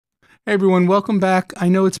Hey everyone, welcome back. I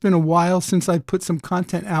know it's been a while since I put some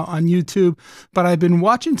content out on YouTube, but I've been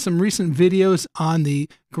watching some recent videos on the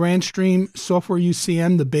Grandstream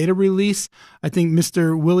SoftwareUCM, the beta release. I think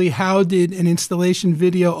Mr. Willie Howe did an installation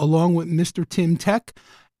video along with Mr. Tim Tech.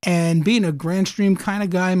 And being a Grandstream kind of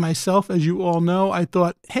guy myself, as you all know, I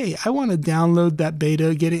thought, hey, I want to download that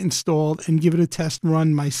beta, get it installed, and give it a test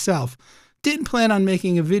run myself. Didn't plan on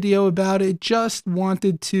making a video about it, just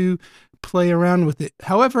wanted to play around with it.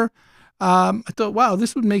 However, I thought, wow,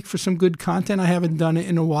 this would make for some good content. I haven't done it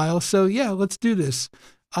in a while. So yeah, let's do this.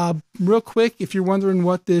 Real quick, if you're wondering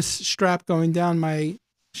what this strap going down my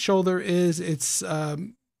shoulder is, it's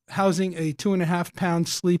housing a 2.5-pound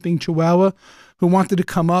sleeping Chihuahua who wanted to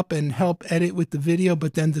come up and help edit with the video,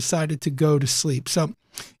 but then decided to go to sleep. So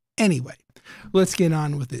anyway, let's get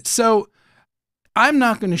on with it. So I'm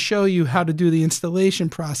not going to show you how to do the installation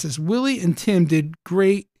process. Willie and Tim did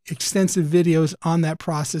great extensive videos on that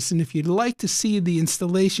process, and if you'd like to see the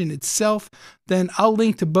installation itself, then I'll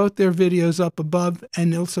link to both their videos up above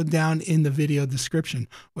and also down in the video description.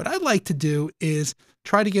 What I'd like to do is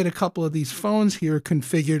try to get a couple of these phones here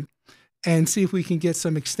configured and see if we can get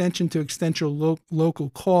some extension to extension local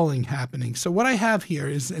calling happening. So what I have here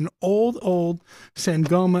is an old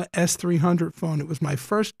Sangoma S300 phone. It was my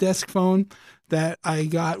first desk phone that I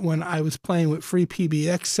got when I was playing with free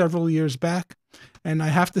PBX several years back. And I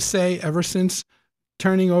have to say, ever since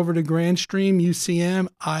turning over to Grandstream UCM,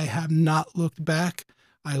 I have not looked back.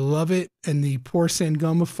 I love it. And the poor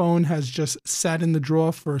Sangoma phone has just sat in the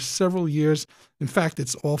drawer for several years. In fact,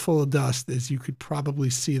 it's all full of dust, as you could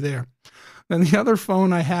probably see there. Then the other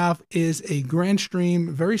phone I have is a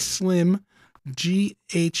Grandstream, very slim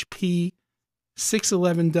GHP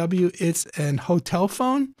 611W. It's an hotel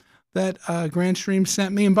phone that Grandstream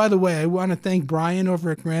sent me. And by the way, I want to thank Brian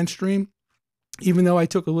over at Grandstream. Even though I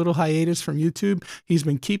took a little hiatus from YouTube, he's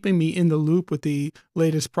been keeping me in the loop with the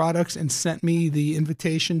latest products and sent me the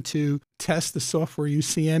invitation to test the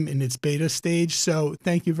SoftwareUCM in its beta stage. So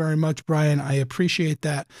thank you very much, Brian. I appreciate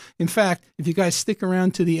that. In fact, if you guys stick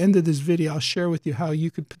around to the end of this video, I'll share with you how you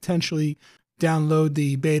could potentially download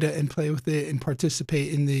the beta and play with it and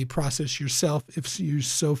participate in the process yourself if you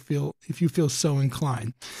feel so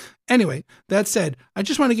inclined. Anyway, that said, I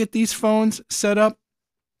just want to get these phones set up.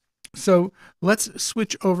 So let's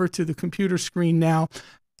switch over to the computer screen now.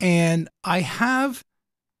 And I have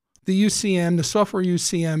the UCM, the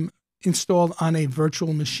SoftwareUCM, installed on a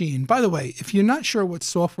virtual machine. By the way, if you're not sure what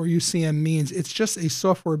SoftwareUCM means, it's just a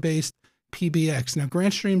software-based PBX. Now,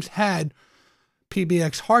 Grandstream's had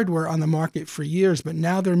PBX hardware on the market for years, but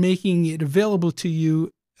now they're making it available to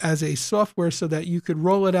you as a software so that you could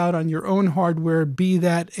roll it out on your own hardware, be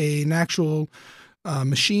that an actual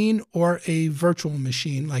machine or a virtual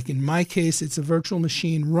machine. Like in my case, it's a virtual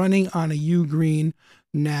machine running on a Ugreen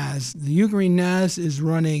NAS. The Ugreen NAS is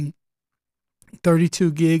running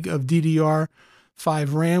 32 gig of DDR5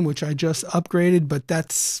 RAM, which I just upgraded, but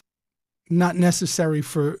that's not necessary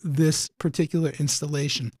for this particular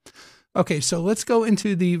installation. Okay, so let's go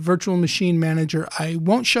into the virtual machine manager. I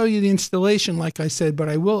won't show you the installation, like I said, but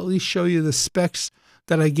I will at least show you the specs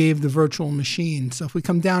that I gave the virtual machine. So if we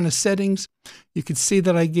come down to settings, you can see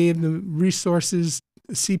that I gave the resources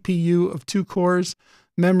CPU of 2 cores,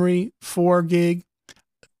 memory 4 gig,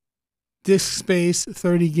 disk space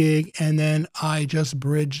 30 gig, and then I just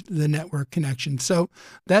bridged the network connection. So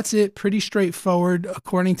that's it, pretty straightforward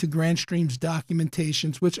according to Grandstream's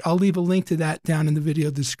documentations, which I'll leave a link to that down in the video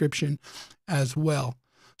description as well.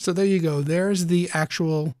 So there you go. There's the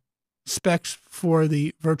actual specs for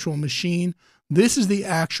the virtual machine. This is the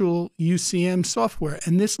actual UCM software,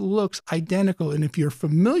 and this looks identical. And if you're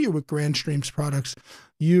familiar with Grandstream's products,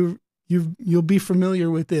 you'll be familiar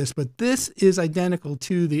with this. But this is identical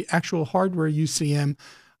to the actual hardware UCM,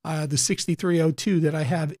 the 6302 that I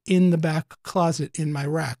have in the back closet in my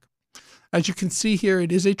rack. As you can see here,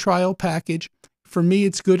 it is a trial package. For me,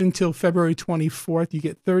 it's good until February 24th. You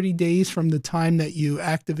get 30 days from the time that you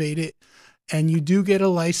activate it, and you do get a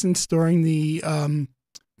license during the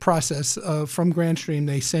process from Grandstream.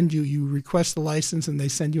 They send you request the license and they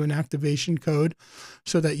send you an activation code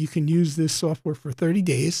so that you can use this software for 30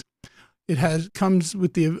 days. It comes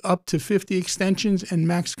with the up to 50 extensions and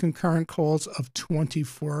max concurrent calls of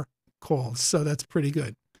 24 calls. So that's pretty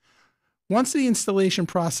good. Once the installation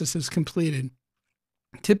process is completed,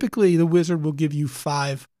 typically the wizard will give you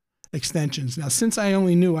 5 extensions. Now, since I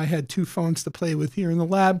only knew I had 2 phones to play with here in the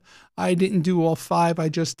lab, I didn't do all 5. I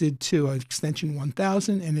just did 2, extension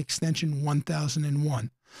 1000 and extension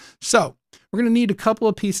 1001. So we're going to need a couple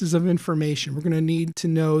of pieces of information. We're going to need to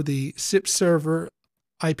know the SIP server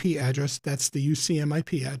IP address. That's the UCM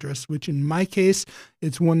IP address, which in my case,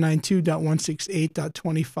 it's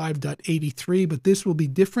 192.168.25.83, but this will be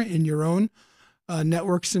different in your own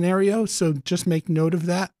network scenario, so just make note of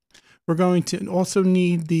that. We're going to also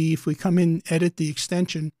need if we come in, edit the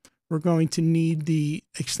extension, we're going to need the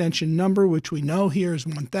extension number, which we know here is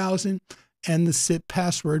 1000, and the SIP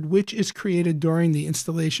password, which is created during the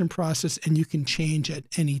installation process and you can change at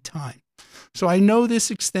any time. So I know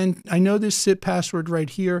this SIP password right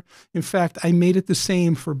here. In fact, I made it the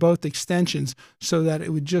same for both extensions so that it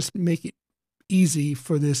would just make it easy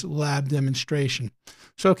for this lab demonstration.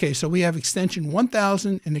 So, okay, so we have extension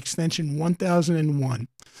 1000 and extension 1001.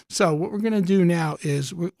 So what we're going to do now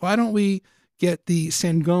is, why don't we get the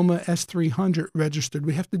Sangoma S300 registered?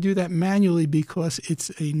 We have to do that manually because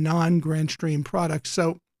it's a non-Grandstream product.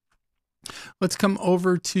 So let's come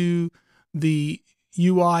over to the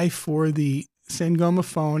UI for the Sangoma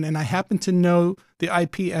phone, and I happen to know the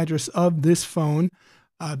IP address of this phone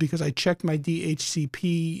because I checked my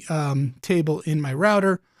DHCP table in my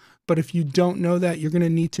router. But if you don't know that, you're going to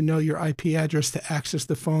need to know your IP address to access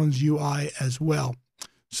the phone's UI as well.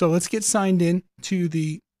 So let's get signed in to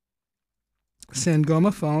the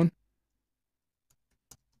Sangoma phone.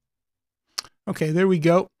 Okay, there we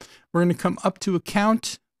go. We're going to come up to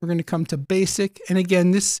account. We're going to come to basic. And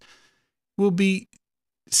again, this will be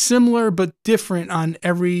similar but different on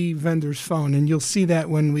every vendor's phone. And you'll see that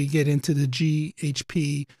when we get into the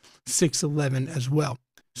GHP 611 as well.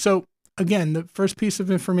 So again, the first piece of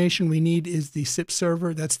information we need is the SIP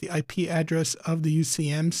server. That's the IP address of the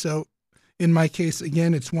UCM. So in my case,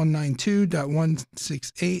 again, it's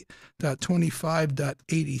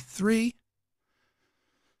 192.168.25.83.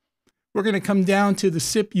 We're going to come down to the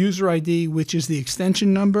SIP user ID, which is the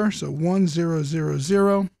extension number, so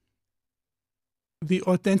 1000. The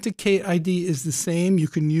authenticate ID is the same. You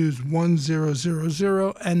can use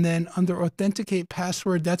 1000, and then under authenticate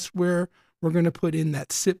password, that's where we're going to put in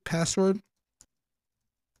that SIP password.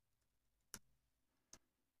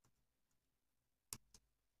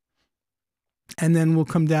 And then we'll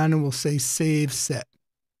come down and we'll say save set.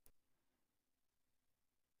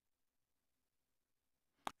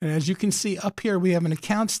 And as you can see up here, we have an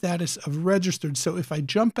account status of registered. So if I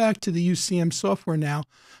jump back to the UCM software now,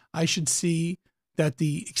 I should see that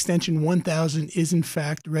the extension 1000 is in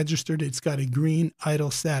fact registered. It's got a green idle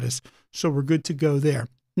status. So we're good to go there.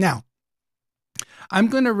 Now, I'm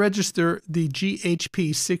going to register the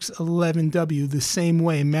GHP 611W the same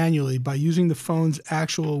way manually by using the phone's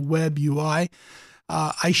actual web UI.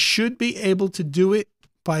 I should be able to do it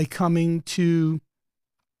by coming to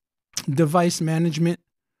device management,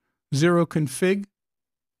 0 config,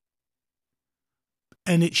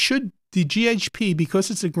 and it should, the GHP, because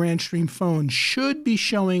it's a Grandstream phone, should be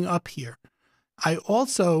showing up here. I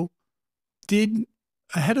also did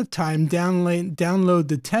ahead of time download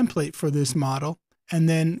the template for this model, and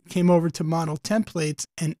then came over to model templates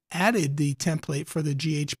and added the template for the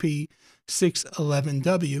GHP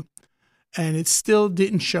 611W, and it still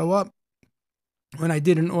didn't show up. When I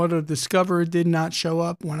did an auto discover, it did not show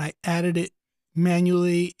up. When I added it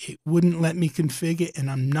manually, it wouldn't let me configure it, and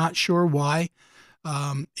I'm not sure why.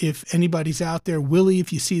 If anybody's out there, Willie,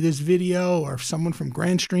 if you see this video, or if someone from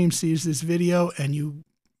Grandstream sees this video and you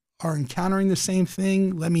are encountering the same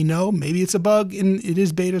thing, let me know. Maybe it's a bug and it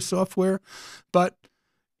is beta software, but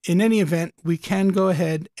in any event, we can go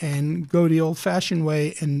ahead and go the old-fashioned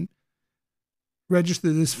way and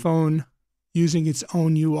register this phone using its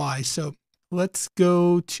own UI. So let's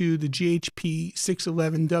go to the GHP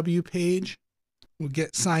 611W page. We'll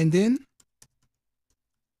get signed in.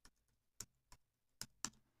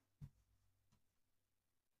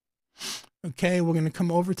 Okay, we're going to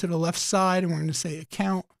come over to the left side and we're going to say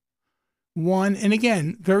account 1. And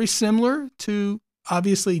again, very similar to,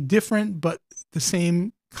 obviously different, but the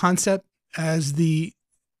same concept as the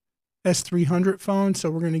S300 phone. So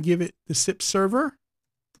we're going to give it the SIP server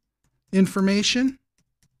information.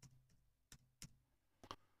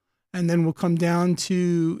 And then we'll come down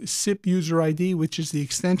to SIP user ID, which is the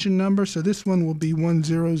extension number. So this one will be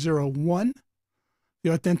 1001.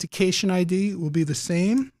 The authentication ID will be the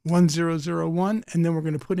same, 1001. And then we're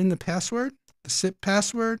going to put in the password, the SIP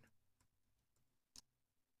password.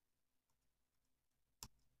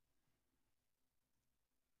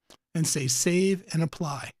 And say save and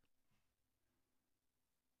apply.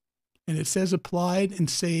 And it says applied and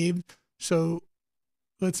saved. So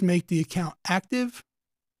let's make the account active.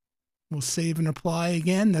 We'll save and apply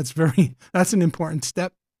again. That's an important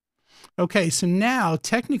step. Okay, so now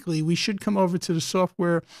technically we should come over to the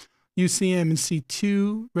software UCM and see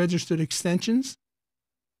 2 registered extensions.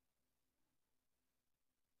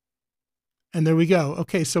 And there we go.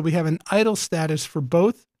 Okay, so we have an idle status for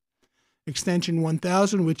both extension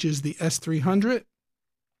 1000, which is the S300,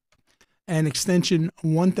 and extension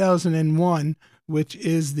 1001, which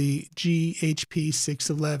is the GHP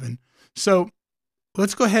 611. So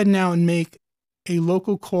let's go ahead now and make a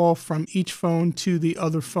local call from each phone to the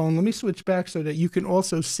other phone. Let me switch back so that you can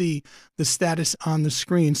also see the status on the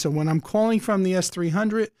screen. So when I'm calling from the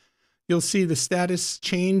S300, you'll see the status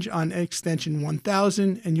change on extension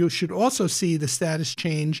 1000, and you should also see the status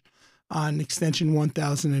change on extension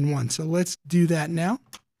 1001. So let's do that now.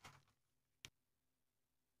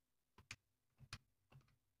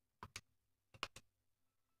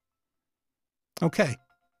 Okay.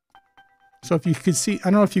 So if you could see, I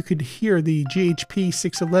don't know if you could hear the GHP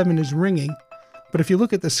 611 is ringing, but if you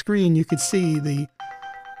look at the screen, you could see the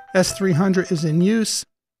S300 is in use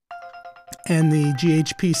and the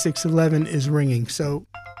GHP 611 is ringing. So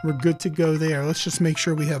we're good to go there. Let's just make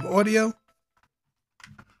sure we have audio.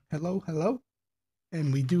 Hello, hello.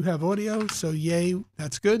 And we do have audio, so yay,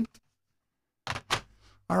 that's good.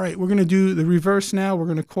 All right, we're going to do the reverse now. We're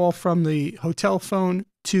going to call from the hotel phone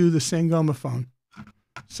to the Sangoma phone.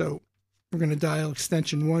 So we're going to dial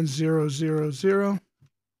extension 1000.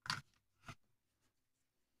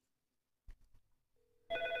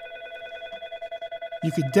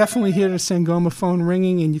 You could definitely hear the Sangoma phone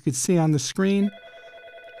ringing, and you could see on the screen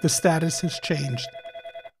the status has changed.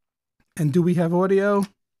 And do we have audio?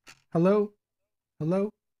 Hello? Hello?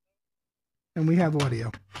 And we have audio.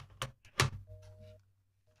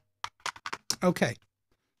 Okay,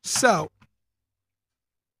 so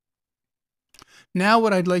now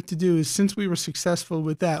what I'd like to do is, since we were successful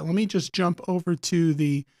with that, let me just jump over to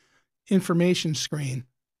the information screen.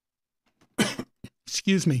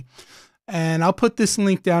 Excuse me. And I'll put this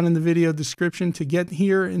link down in the video description to get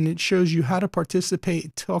here, and it shows you how to participate.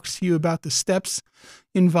 It talks to you about the steps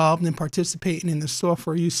involved in participating in the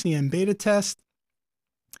SoftwareUCM beta test.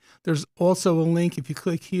 There's also a link, if you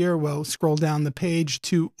click here, well, scroll down the page,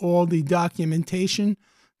 to all the documentation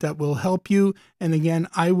that will help you. And again,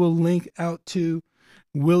 I will link out to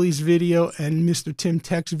Willie's video and Mr. Tim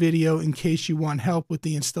Tech's video in case you want help with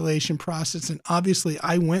the installation process. And obviously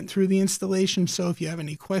I went through the installation, so if you have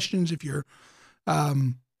any questions, if you're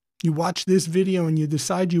you watch this video and you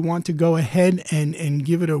decide you want to go ahead and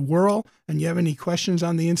give it a whirl, and you have any questions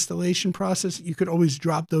on the installation process, you could always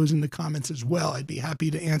drop those in the comments as well. I'd be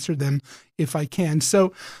happy to answer them if I can.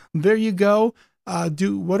 So there you go. What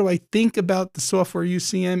do I think about the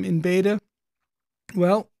SoftwareUCM in beta?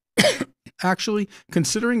 Well, actually,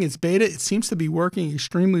 considering it's beta, it seems to be working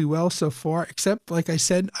extremely well so far, except, like I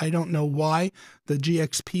said, I don't know why the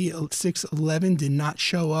GXP 611 did not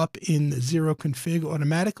show up in the zero config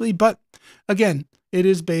automatically. But again, it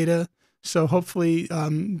is beta, so hopefully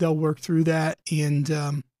they'll work through that.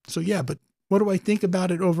 And so yeah, but what do I think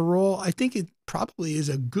about it overall? I think it probably is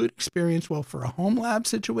a good experience, well, for a home lab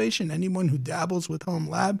situation. Anyone who dabbles with home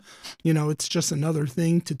lab, you know, it's just another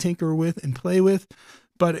thing to tinker with and play with.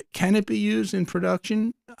 But can it be used in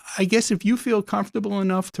production? I guess if you feel comfortable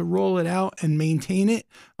enough to roll it out and maintain it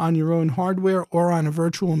on your own hardware or on a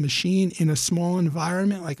virtual machine in a small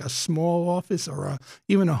environment, like a small office or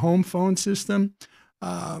even a home phone system,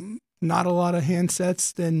 not a lot of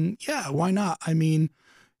handsets, then yeah, why not? I mean,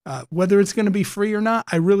 whether it's going to be free or not,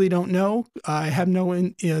 I really don't know. I have no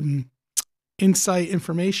insight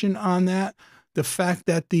information on that. The fact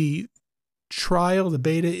that the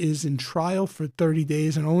beta is in trial for 30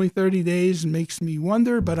 days and only 30 days makes me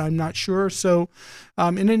wonder, but I'm not sure. So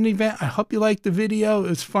in any event, I hope you liked the video. It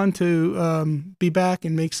was fun to be back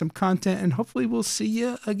and make some content, and hopefully we'll see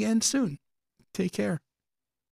you again soon. Take care.